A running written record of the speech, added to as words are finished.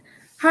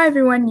Hi,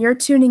 everyone. You're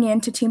tuning in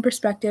to Teen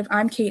Perspective.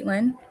 I'm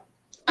Caitlin.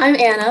 I'm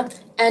Anna,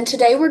 and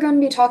today we're going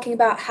to be talking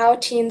about how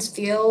teens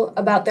feel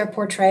about their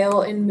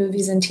portrayal in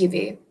movies and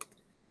TV.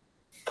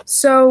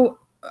 So,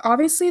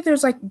 obviously,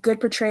 there's like good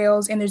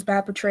portrayals and there's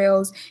bad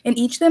portrayals, and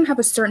each of them have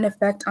a certain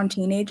effect on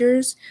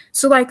teenagers.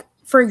 So, like,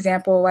 for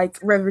example, like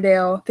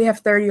Riverdale, they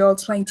have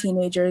 30-year-olds playing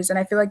teenagers, and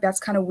I feel like that's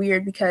kind of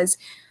weird because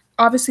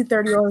obviously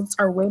 30-year-olds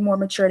are way more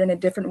matured in a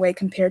different way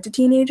compared to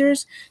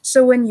teenagers.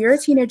 So, when you're a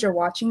teenager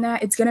watching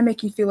that, it's going to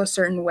make you feel a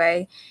certain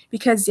way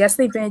because, yes,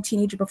 they've been a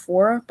teenager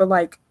before, but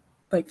like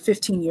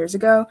 15 years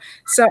ago.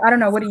 So, I don't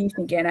know. What do you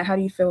think, Anna? How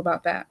do you feel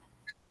about that?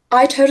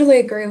 I totally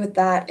agree with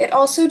that. It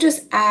also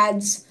just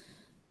adds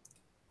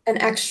an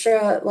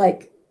extra,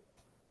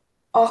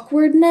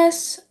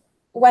 awkwardness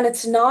when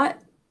it's not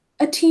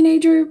a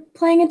teenager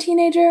playing a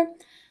teenager,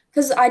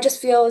 because I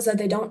just feel as though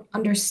they don't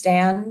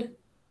understand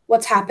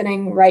what's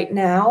happening right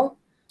now.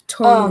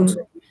 Totally.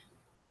 Um,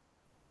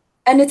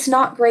 and it's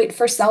not great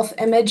for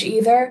self-image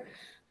either,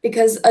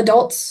 because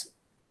adults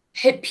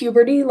hit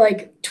puberty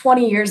like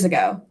 20 years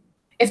ago.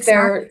 If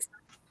Exactly.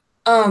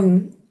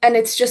 they're and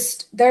it's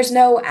just there's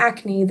no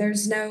acne,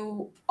 there's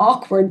no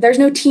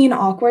teen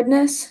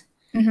awkwardness,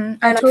 I and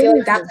I feel totally like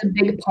agree. that's a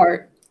big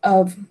part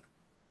of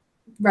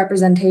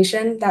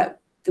representation that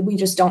we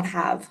just don't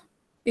have.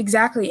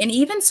 Exactly. And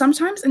even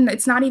sometimes, and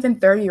it's not even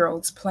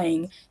 30-year-olds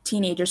playing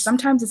teenagers.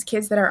 Sometimes it's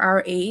kids that are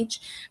our age,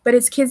 but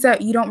it's kids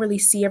that you don't really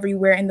see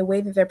everywhere. And the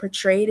way that they're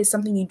portrayed is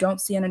something you don't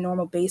see on a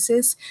normal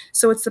basis.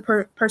 So it's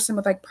the person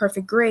with like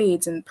perfect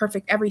grades and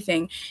perfect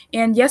everything.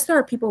 And yes, there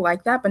are people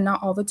like that, but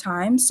not all the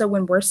time. So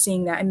when we're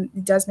seeing that, and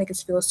it does make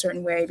us feel a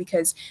certain way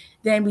because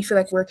then we feel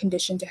like we're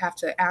conditioned to have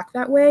to act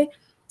that way.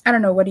 I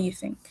don't know. What do you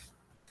think?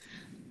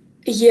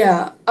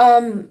 Yeah.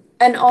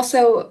 And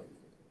also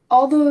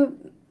all the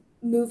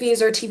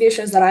movies or TV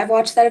shows that I've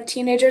watched that have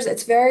teenagers,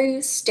 it's very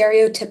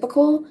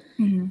stereotypical.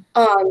 Hmm.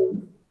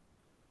 Um,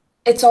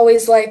 it's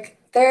always like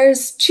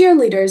there's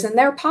cheerleaders and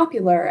they're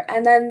popular,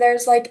 and then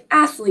there's like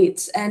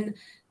athletes and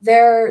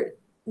they're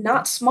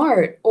not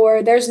smart,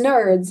 or there's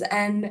nerds,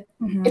 and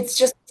Hmm. it's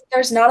just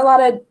there's not a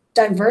lot of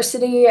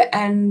diversity,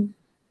 and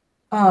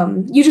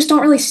you just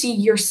don't really see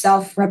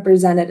yourself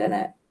represented in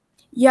it.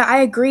 Yeah,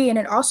 I agree, and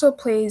it also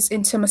plays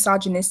into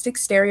misogynistic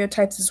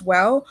stereotypes as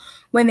well.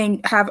 When they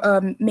have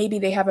maybe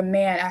they have a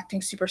man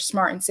acting super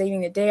smart and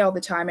saving the day all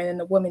the time, and then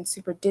the woman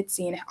super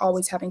ditzy and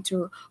always having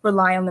to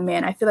rely on the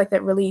man. I feel like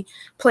that really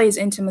plays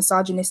into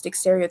misogynistic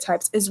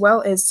stereotypes as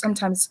well as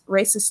sometimes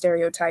racist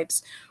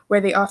stereotypes,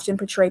 where they often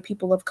portray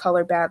people of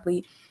color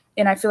badly,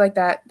 and I feel like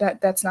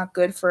that's not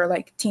good for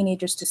like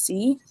teenagers to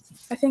see,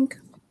 I think.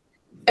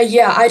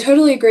 Yeah, I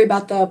totally agree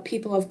about the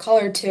people of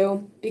color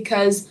too,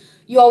 because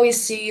you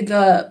always see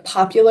the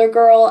popular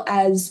girl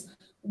as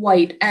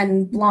white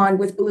and blonde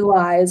with blue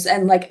eyes,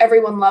 and like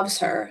everyone loves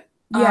her.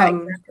 Yeah,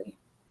 Um, exactly.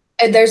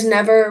 and there's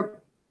never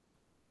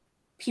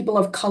people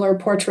of color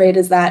portrayed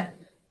as that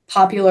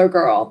popular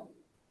girl.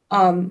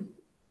 Um,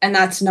 and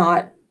that's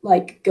not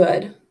like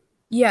good.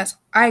 Yes,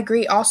 I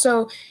agree.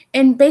 Also,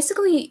 and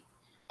basically,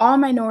 all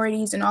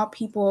minorities and all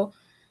people,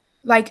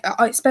 like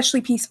especially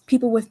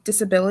people with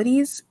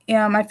disabilities,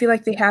 I feel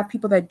like they have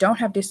people that don't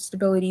have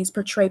disabilities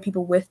portray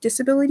people with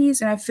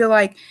disabilities, and I feel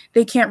like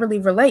they can't really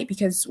relate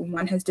because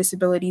one has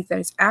disabilities that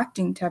is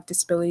acting to have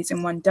disabilities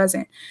and one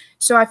doesn't.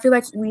 So I feel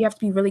like we have to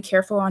be really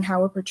careful on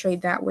how we're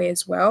portrayed that way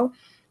as well,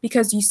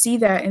 because you see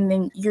that and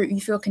then you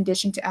feel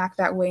conditioned to act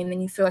that way, and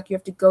then you feel like you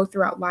have to go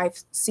throughout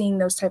life seeing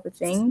those type of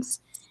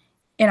things,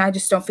 and I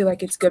just don't feel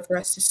like it's good for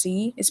us to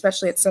see,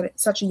 especially at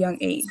such a young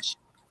age.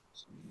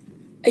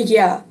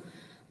 Yeah.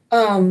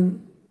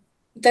 Um,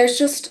 there's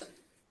just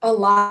a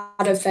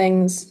lot of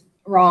things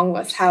wrong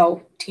with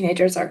how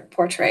teenagers are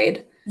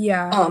portrayed.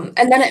 Yeah.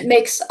 And then it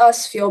makes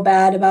us feel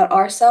bad about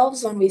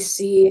ourselves when we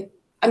see,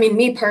 I mean,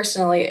 me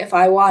personally, if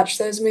I watch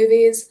those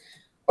movies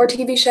or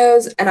TV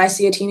shows and I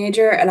see a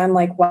teenager and I'm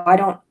like, why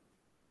don't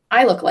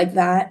I look like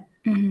that?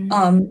 Hmm.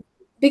 Um,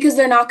 because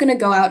they're not going to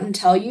go out and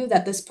tell you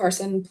that this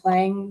person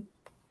playing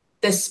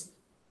this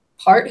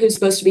part who's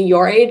supposed to be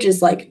your age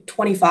is like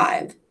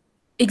 25.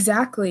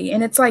 Exactly.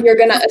 And it's like, You're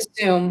going to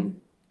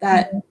assume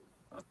that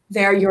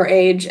they're your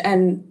age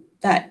and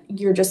that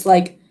you're just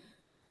like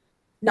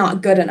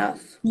not good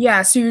enough.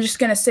 yeah, so you're just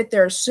going to sit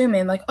there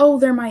assuming, like, oh,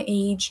 they're my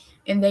age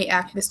and they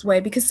act this way.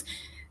 Because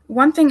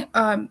one thing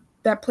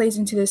that plays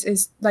into this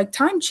is like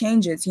time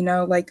changes,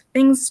 like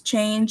things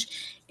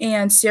change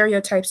and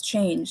stereotypes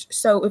change.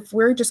 So if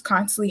we're just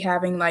constantly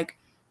having like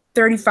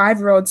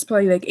 35-year-olds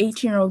play like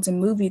 18-year-olds in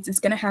movies, it's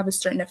going to have a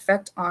certain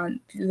effect on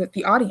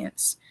the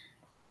audience.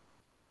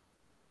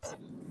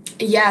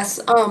 Yes.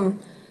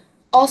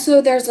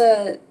 Also, there's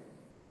a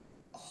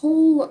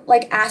whole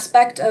like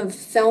aspect of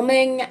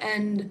filming,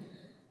 and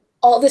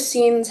all the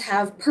scenes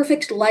have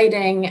perfect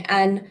lighting,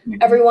 and Mhm.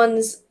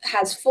 everyone's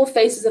has full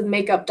faces of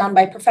makeup done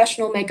by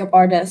professional makeup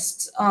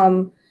artists.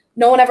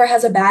 No one ever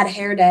has a bad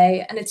hair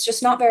day, and it's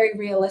just not very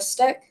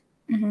realistic.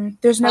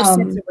 There's no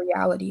sense Um, of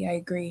reality. I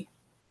agree.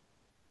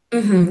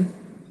 mhm.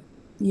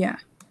 Yeah.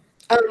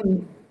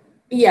 Um,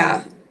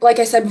 yeah. like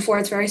I said before,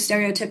 it's very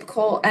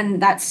stereotypical,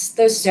 and that's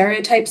those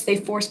stereotypes, they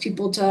force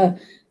people to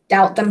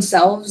doubt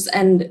themselves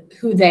and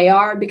who they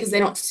are because they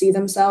don't see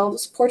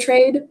themselves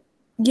portrayed.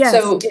 Yes.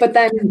 So, but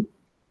then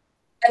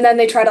and then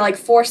they try to like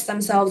force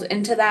themselves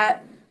into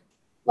that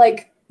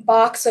like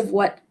box of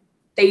what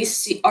they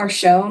see are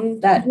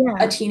shown that a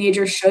Yeah.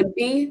 teenager should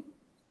be.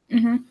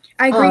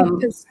 I agree Um,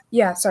 because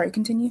yeah, sorry,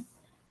 continue.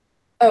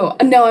 oh,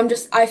 no,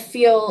 I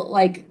feel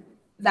like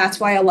that's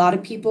why a lot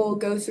of people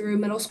go through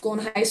middle school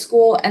and high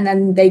school and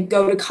then they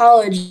go to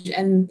college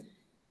and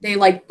they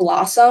like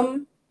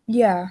blossom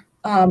Yeah.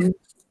 um,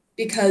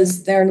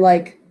 because they're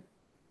like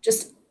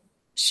just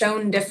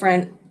shown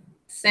different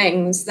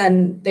things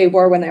than they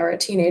were when they were a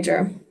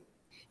teenager.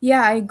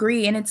 Yeah, I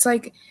agree. And it's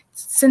like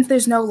since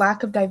there's no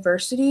lack of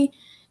diversity,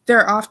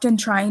 they're often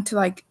trying to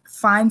like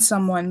find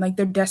someone, like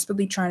they're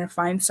desperately trying to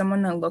find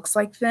someone that looks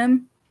like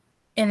them.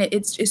 And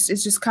it's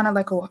just kind of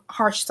like a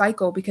harsh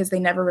cycle because they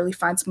never really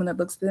find someone that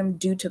looks like them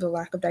due to the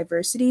lack of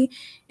diversity.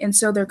 And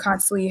so they're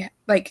constantly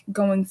like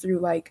going through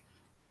like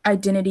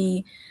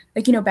identity,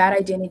 like bad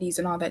identities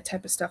and all that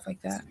type of stuff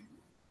like that.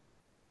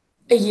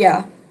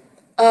 Yeah.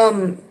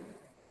 Um,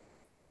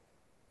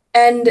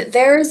 and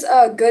there's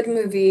a good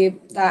movie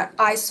that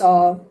I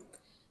saw,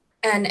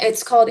 and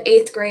it's called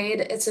Eighth Grade.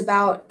 It's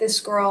about this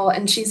girl,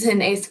 and she's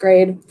in eighth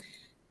grade.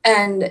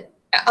 And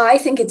I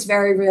think it's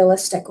very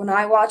realistic when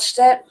I watched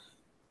it.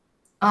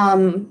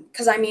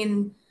 Because I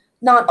mean,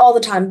 not all the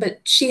time, but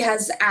she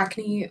has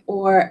acne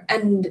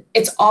and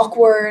it's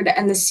awkward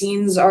and the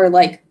scenes are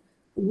like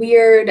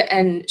weird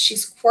and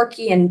she's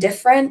quirky and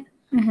different.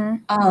 Mm-hmm.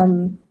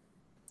 Um,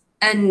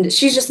 and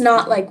she's just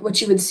not like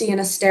what you would see in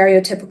a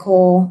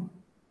stereotypical,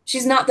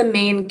 she's not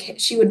the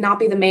she would not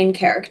be the main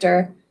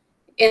character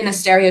in a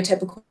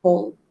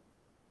stereotypical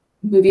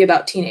movie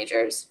about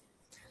teenagers.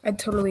 I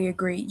totally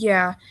agree.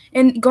 Yeah.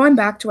 And going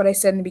back to what I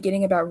said in the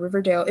beginning about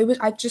Riverdale,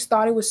 I just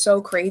thought it was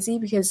so crazy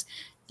because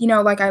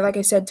like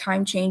I said,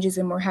 time changes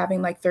and we're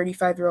having like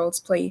 35-year-olds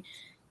play,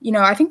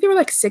 I think they were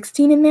like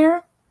 16 in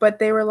there, but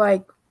they were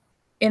like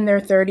in their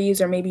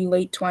 30s or maybe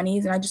late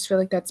 20s, and I just feel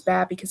like that's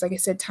bad because like I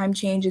said, time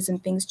changes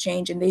and things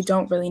change and they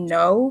don't really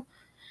know.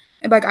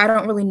 And like I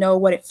don't really know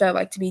what it felt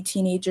like to be a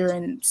teenager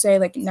in say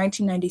like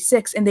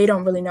 1996, and they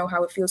don't really know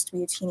how it feels to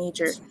be a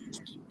teenager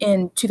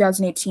in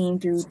 2018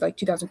 through like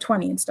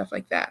 2020 and stuff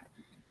like that.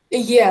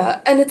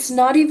 Yeah, and it's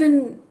not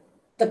even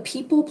the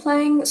people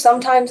playing.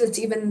 Sometimes it's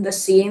even the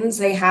scenes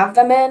they have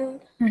them in.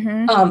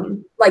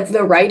 Mm-hmm. Like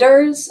the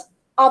writers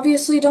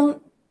obviously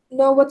don't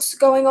know what's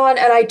going on,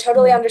 and I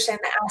totally understand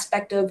the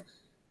aspect of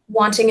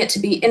wanting it to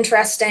be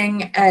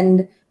interesting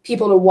and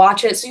people to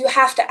watch it. So you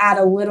have to add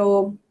a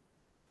little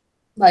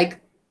like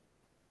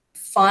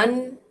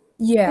fun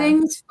Yeah.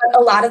 things. But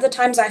a lot of the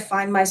times I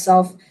find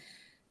myself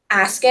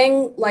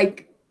asking,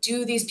 like,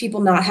 do these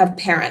people not have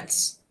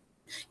parents?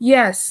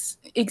 Yes,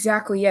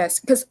 exactly. Yes,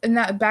 because in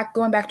that back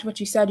going back to what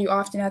you said, you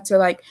often have to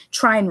like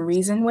try and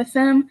reason with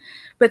them,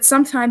 but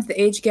sometimes the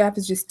age gap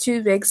is just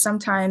too big.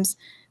 Sometimes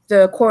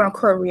the quote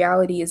unquote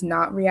reality is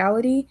not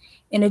reality,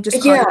 and it just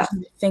causes Yeah,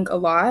 you to think a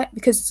lot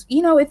because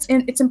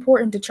it's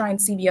important to try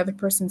and see the other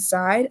person's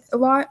side a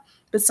lot,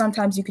 but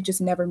sometimes you could just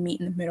never meet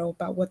in the middle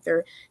about what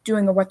they're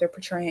doing or what they're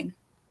portraying.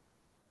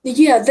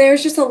 yeah,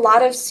 there's just a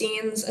lot of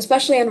scenes,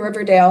 especially in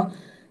Riverdale,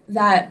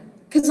 that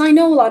because I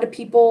know a lot of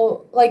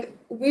people, like,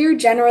 we're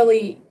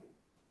generally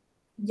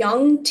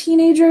young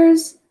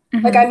teenagers.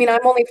 Like, I Hmm. mean,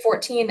 I'm only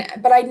 14,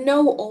 but I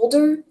know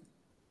older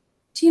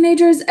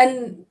teenagers,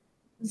 and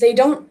they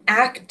don't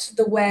act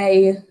the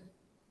way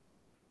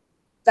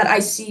that I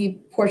see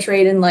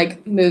portrayed in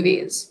like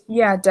movies.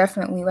 Yeah,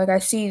 definitely. Like I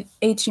see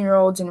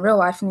 18-year-olds in real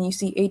life and you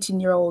see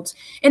 18-year-olds.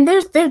 And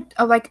there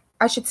like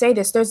I should say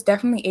this, there's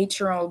definitely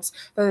 8-year-olds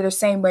that are the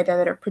same way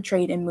that are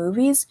portrayed in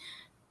movies,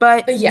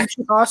 but But yeah,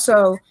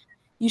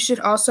 you should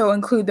also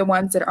include the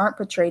ones that aren't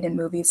portrayed in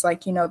movies,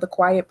 like, the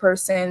quiet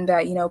person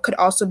that, could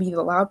also be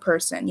the loud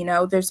person.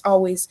 There's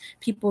always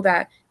people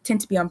that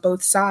tend to be on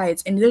both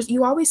sides. And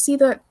you always see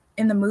that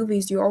in the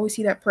movies, you always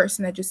see that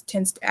person that just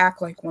tends to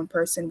act like one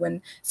person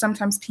when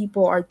sometimes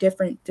people are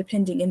different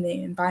depending in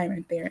the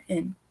environment they're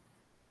in.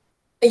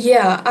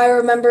 yeah, I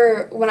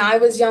remember when I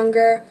was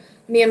younger,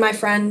 me and my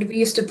friend, we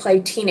used to play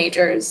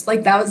teenagers.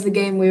 Like that was the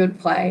game we would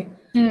play.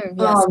 Mm,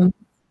 yes. Um,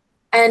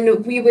 and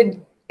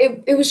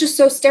it was just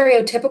so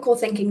stereotypical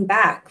thinking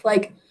back.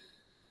 Like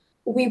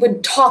we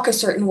would talk a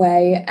certain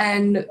way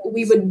and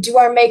we would do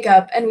our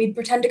makeup and we'd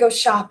pretend to go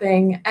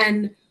shopping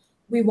and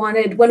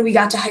when we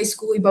got to high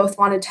school, we both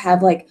wanted to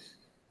have like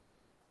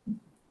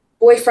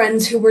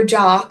boyfriends who were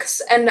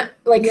jocks. And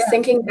like Yeah,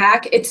 thinking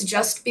back, it's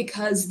just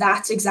because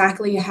that's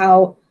exactly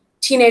how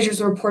teenagers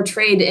were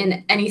portrayed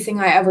in anything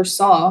I ever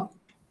saw.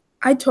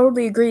 I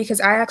totally agree because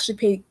I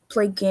actually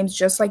played games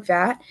just like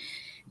that.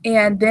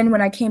 And then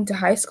when I came to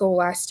high school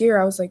last year,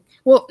 I was like,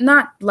 well,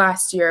 not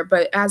last year,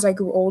 but as I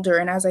grew older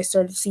and as I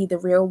started to see the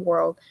real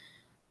world,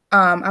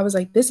 I was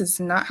like, this is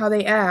not how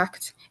they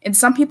act. And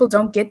some people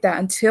don't get that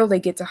until they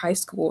get to high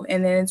school.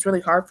 And then it's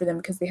really hard for them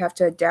because they have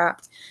to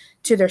adapt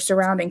to their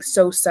surroundings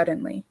so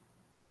suddenly.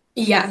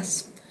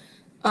 Yes.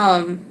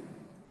 Um,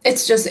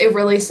 it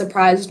really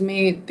surprised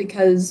me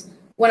because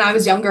when I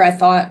was younger, I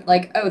thought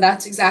like, oh,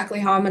 that's exactly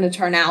how I'm going to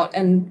turn out.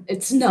 And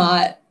it's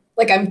not.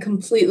 Like, I'm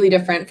completely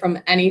different from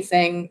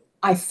anything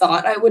I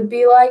thought I would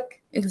be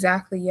like.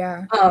 Exactly,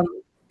 yeah. Um,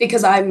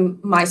 because I'm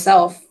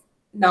myself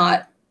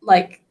not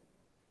like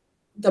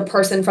the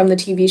person from the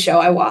TV show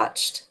I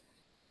watched.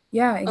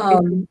 Yeah,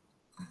 Um,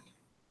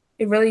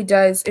 it really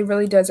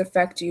does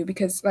affect you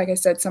because, like I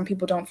said, some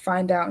people don't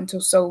find out until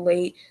so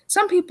late.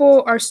 Some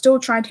people are still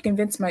trying to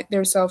convince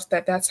themselves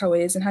that that's how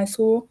it is in high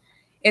school,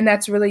 and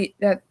that's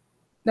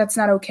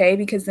not okay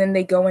because then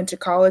they go into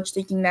college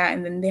thinking that,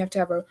 and then they have to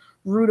have a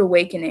rude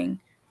awakening.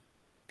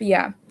 But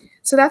yeah,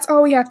 so that's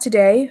all we have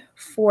today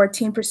for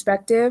Team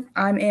Perspective.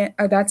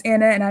 That's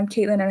Anna, and I'm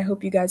Caitlin, and I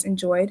hope you guys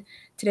enjoyed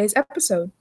today's episode.